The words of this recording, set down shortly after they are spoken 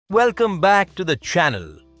Welcome back to the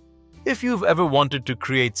channel. If you've ever wanted to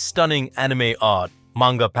create stunning anime art,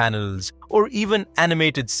 manga panels, or even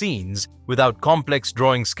animated scenes without complex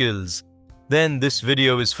drawing skills, then this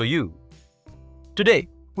video is for you. Today,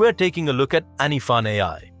 we're taking a look at Anifun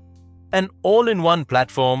AI, an all-in-one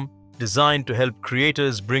platform designed to help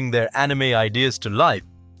creators bring their anime ideas to life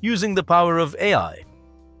using the power of AI.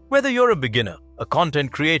 Whether you're a beginner, a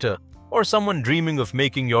content creator, or someone dreaming of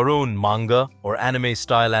making your own manga or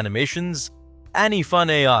anime-style animations, Anifun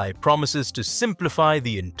AI promises to simplify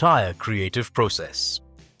the entire creative process.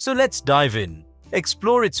 So let's dive in,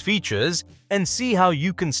 explore its features, and see how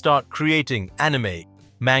you can start creating anime,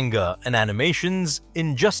 manga, and animations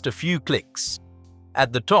in just a few clicks.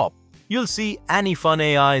 At the top, you'll see Anifun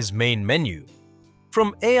AI's main menu.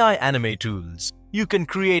 From AI anime tools, you can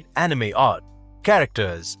create anime art,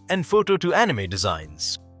 characters, and photo-to-anime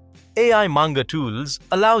designs. AI Manga Tools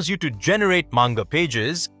allows you to generate manga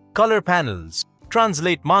pages, color panels,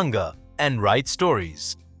 translate manga, and write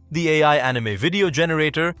stories. The AI Anime Video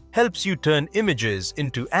Generator helps you turn images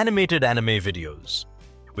into animated anime videos.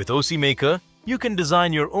 With OC Maker, you can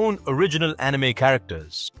design your own original anime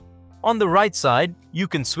characters. On the right side, you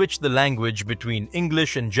can switch the language between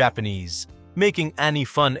English and Japanese, making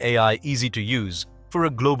Anifun AI easy to use for a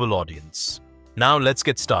global audience. Now let's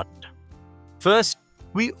get started. First,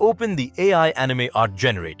 we open the AI Anime Art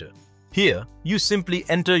Generator. Here, you simply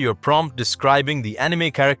enter your prompt describing the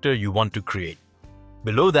anime character you want to create.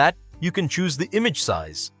 Below that, you can choose the image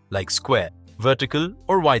size, like square, vertical,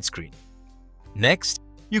 or widescreen. Next,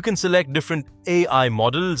 you can select different AI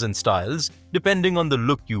models and styles depending on the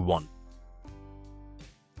look you want.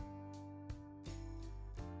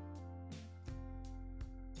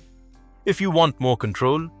 If you want more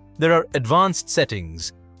control, there are advanced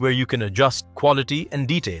settings where you can adjust quality and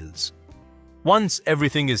details. Once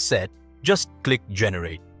everything is set, just click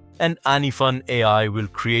Generate, and Anifun AI will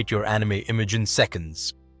create your anime image in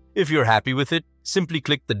seconds. If you're happy with it, simply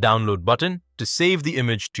click the Download button to save the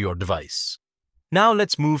image to your device. Now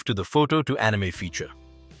let's move to the Photo to Anime feature.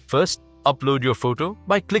 First, upload your photo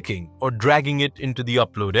by clicking or dragging it into the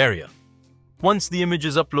upload area. Once the image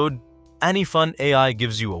is uploaded, Anifun AI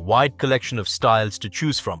gives you a wide collection of styles to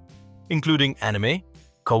choose from, including anime,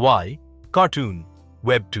 kawaii, cartoon,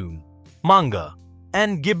 webtoon, manga,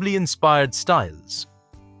 and Ghibli-inspired styles.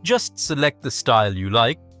 Just select the style you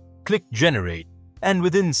like, click Generate, and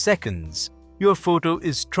within seconds, your photo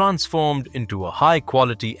is transformed into a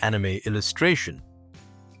high-quality anime illustration.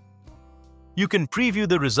 You can preview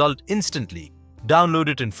the result instantly, download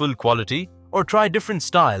it in full quality, or try different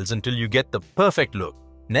styles until you get the perfect look.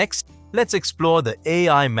 Next, let's explore the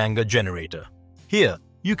AI Manga Generator. Here,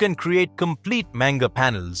 you can create complete manga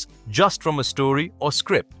panels just from a story or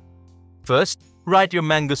script. First, write your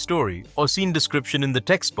manga story or scene description in the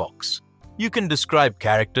text box. You can describe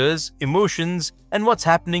characters, emotions, and what's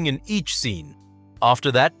happening in each scene.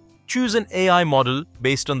 After that, choose an AI model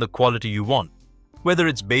based on the quality you want, whether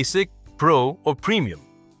it's basic, pro, or premium.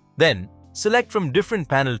 Then, select from different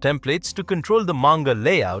panel templates to control the manga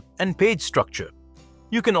layout and page structure.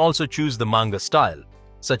 You can also choose the manga style,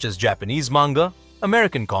 such as Japanese manga,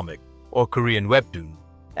 American comic, or Korean webtoon,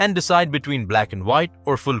 and decide between black and white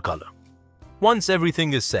or full color. Once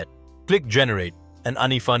everything is set, click Generate, and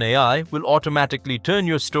Anifun AI will automatically turn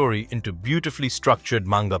your story into beautifully structured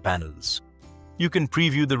manga panels. You can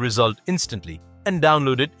preview the result instantly and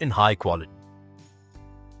download it in high quality.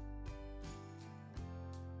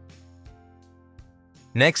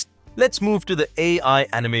 Next, let's move to the AI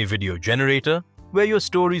Anime Video Generator, where your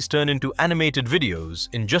stories turn into animated videos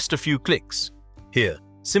in just a few clicks. Here,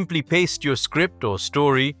 simply paste your script or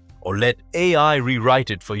story or let AI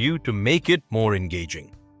rewrite it for you to make it more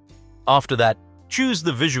engaging. After that, choose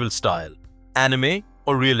the visual style, anime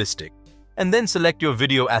or realistic, and then select your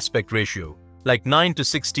video aspect ratio, like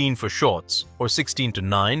 9:16 for Shorts or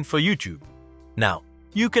 16:9 for YouTube. Now,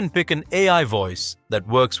 you can pick an AI voice that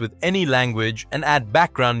works with any language and add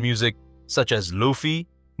background music such as lo-fi,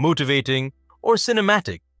 motivating, or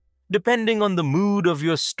cinematic, depending on the mood of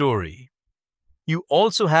your story. You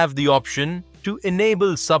also have the option to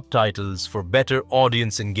enable subtitles for better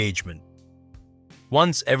audience engagement.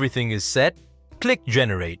 Once everything is set, click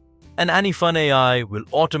Generate, and Anifun AI will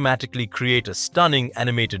automatically create a stunning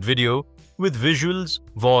animated video with visuals,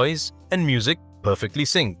 voice, and music perfectly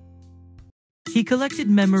synced. He collected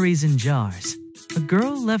memories in jars. A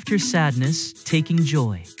girl left her sadness, taking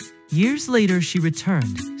joy. Years later, she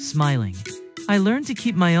returned, smiling. I learned to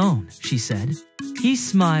keep my own, she said. He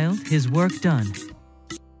smiled, his work done.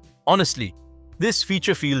 Honestly, this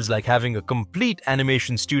feature feels like having a complete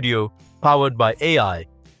animation studio powered by AI,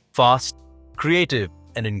 fast, creative,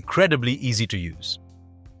 and incredibly easy to use.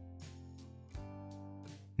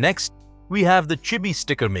 Next, we have the Chibi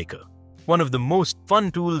Sticker Maker, one of the most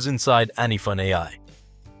fun tools inside Anifun AI.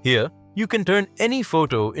 Here, you can turn any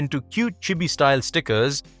photo into cute chibi-style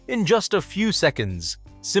stickers in just a few seconds.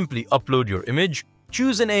 Simply upload your image,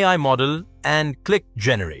 choose an AI model, and click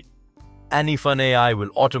Generate. Anifun AI will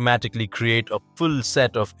automatically create a full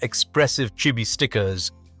set of expressive chibi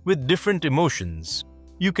stickers with different emotions.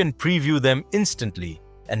 You can preview them instantly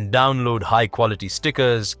and download high-quality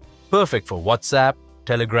stickers, perfect for WhatsApp,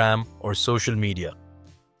 Telegram, or social media.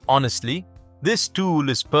 Honestly, this tool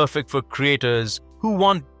is perfect for creators who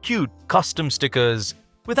want cute custom stickers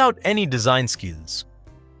without any design skills.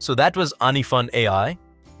 So that was Anifun AI,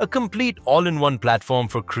 a complete all-in-one platform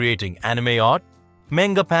for creating anime art,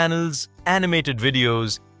 manga panels, animated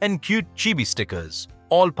videos, and cute chibi stickers,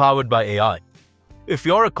 all powered by AI. If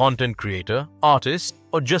you're a content creator, artist,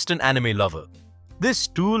 or just an anime lover, this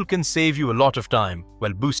tool can save you a lot of time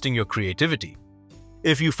while boosting your creativity.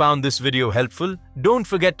 If you found this video helpful, don't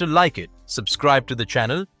forget to like it, subscribe to the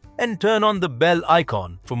channel, and turn on the bell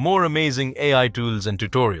icon for more amazing AI tools and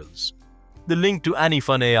tutorials. The link to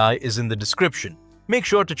Anifun AI is in the description. Make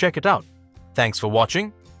sure to check it out. Thanks for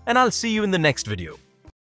watching, and I'll see you in the next video.